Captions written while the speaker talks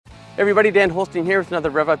Everybody, Dan Holstein here with another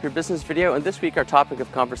Rev Up Your Business video, and this week our topic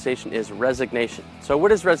of conversation is resignation. So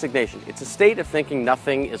what is resignation? It's a state of thinking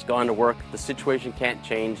nothing is going to work, the situation can't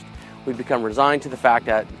change, we become resigned to the fact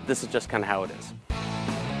that this is just kind of how it is.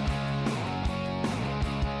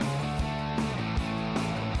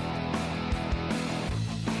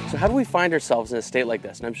 So how do we find ourselves in a state like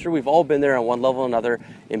this? And I'm sure we've all been there on one level or another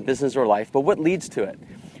in business or life, but what leads to it?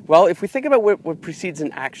 Well, if we think about what precedes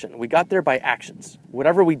an action, we got there by actions.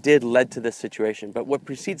 Whatever we did led to this situation, but what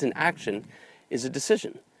precedes an action is a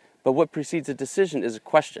decision. But what precedes a decision is a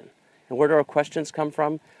question. And where do our questions come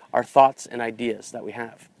from? Our thoughts and ideas that we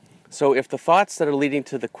have. So if the thoughts that are leading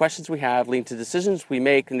to the questions we have, leading to decisions we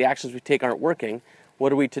make and the actions we take aren't working,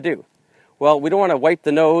 what are we to do? Well, we don't want to wipe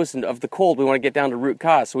the nose of the cold. We want to get down to root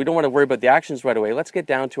cause. So we don't want to worry about the actions right away. Let's get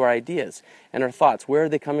down to our ideas and our thoughts. Where are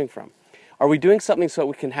they coming from? Are we doing something so that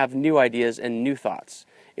we can have new ideas and new thoughts?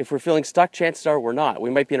 If we're feeling stuck, chances are we're not. We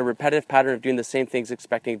might be in a repetitive pattern of doing the same things,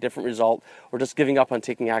 expecting a different result, or just giving up on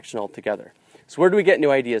taking action altogether. So where do we get new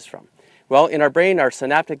ideas from? Well, in our brain, our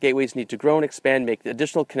synaptic gateways need to grow and expand, make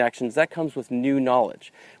additional connections. That comes with new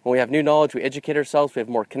knowledge. When we have new knowledge, we educate ourselves, we have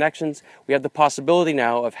more connections. We have the possibility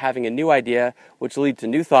now of having a new idea, which will lead to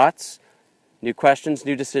new thoughts, new questions,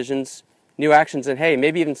 new decisions, new actions, and hey,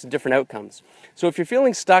 maybe even some different outcomes. So if you're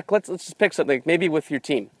feeling stuck, let's just pick something, maybe with your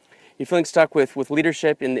team. You're feeling stuck with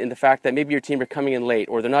leadership in the fact that maybe your team are coming in late,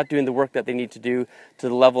 or they're not doing the work that they need to do to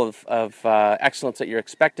the level of excellence that you're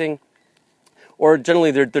expecting. Or generally,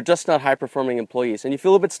 they're just not high-performing employees, and you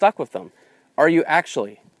feel a bit stuck with them. Are you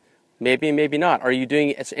actually? Maybe, maybe not. Are you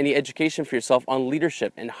doing any education for yourself on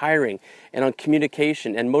leadership and hiring and on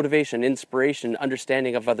communication and motivation, inspiration,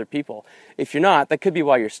 understanding of other people? If you're not, that could be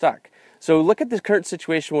why you're stuck. So look at the current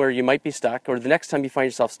situation where you might be stuck, or the next time you find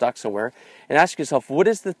yourself stuck somewhere, and ask yourself, what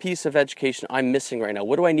is the piece of education I'm missing right now?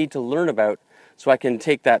 What do I need to learn about so I can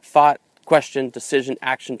take that thought, question, decision,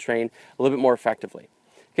 action train a little bit more effectively?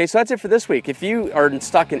 Okay, so that's it for this week. If you are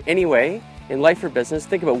stuck in any way in life or business,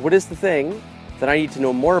 think about what is the thing that I need to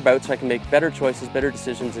know more about so I can make better choices, better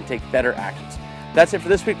decisions, and take better actions. That's it for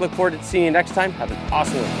this week. Look forward to seeing you next time. Have an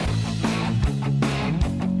awesome week.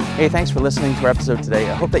 Hey, thanks for listening to our episode today.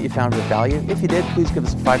 I hope that you found it of value. If you did, please give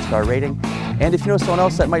us a 5-star rating. And if you know someone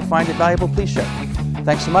else that might find it valuable, please share.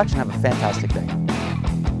 Thanks so much and have a fantastic day.